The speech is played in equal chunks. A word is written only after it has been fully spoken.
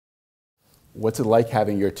What's it like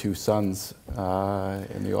having your two sons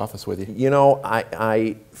in the office with you? You know,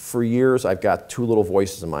 for years I've got two little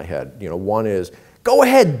voices in my head. You know, one is, go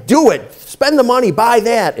ahead, do it, spend the money, buy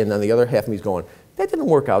that. And then the other half of me is going, that didn't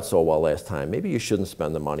work out so well last time. Maybe you shouldn't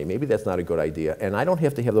spend the money. Maybe that's not a good idea. And I don't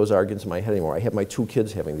have to have those arguments in my head anymore. I have my two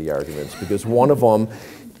kids having the arguments because one of them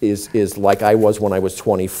is like I was when I was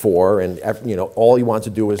 24, and you know, all he wants to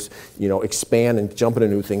do is, you know, expand and jump into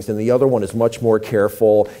new things. And the other one is much more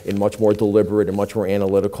careful and much more deliberate and much more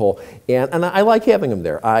analytical. And I like having them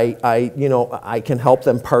there. You know, I can help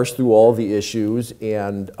them parse through all the issues,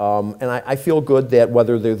 and I feel good that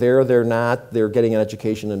whether they're there or they're not, they're getting an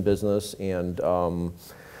education in business, and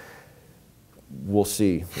we'll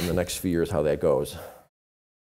see in the next few years how that goes.